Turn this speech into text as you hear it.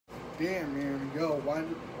Damn, man. Yo, why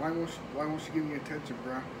won't she give me attention,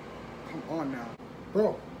 bro? Come on now.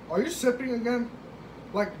 Bro, are you sipping again?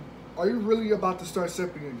 Like, are you really about to start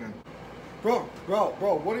sipping again? Bro,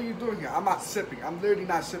 what are you doing here? I'm not sipping. I'm literally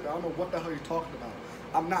not sipping. I don't know what the hell you're talking about.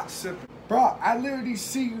 I'm not sipping. Bro, I literally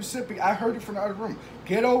see you sipping. I heard it from the other room.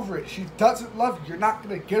 Get over it. She doesn't love you. You're not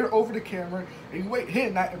going to get her over the camera, and you ain't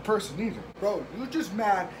hitting that in person either. Bro, you're just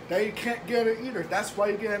mad that you can't get her either. That's why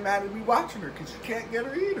you're getting mad at me watching her, because you can't get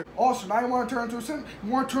her either. Also, now you want to turn into a simp?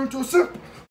 You want to turn into a simp?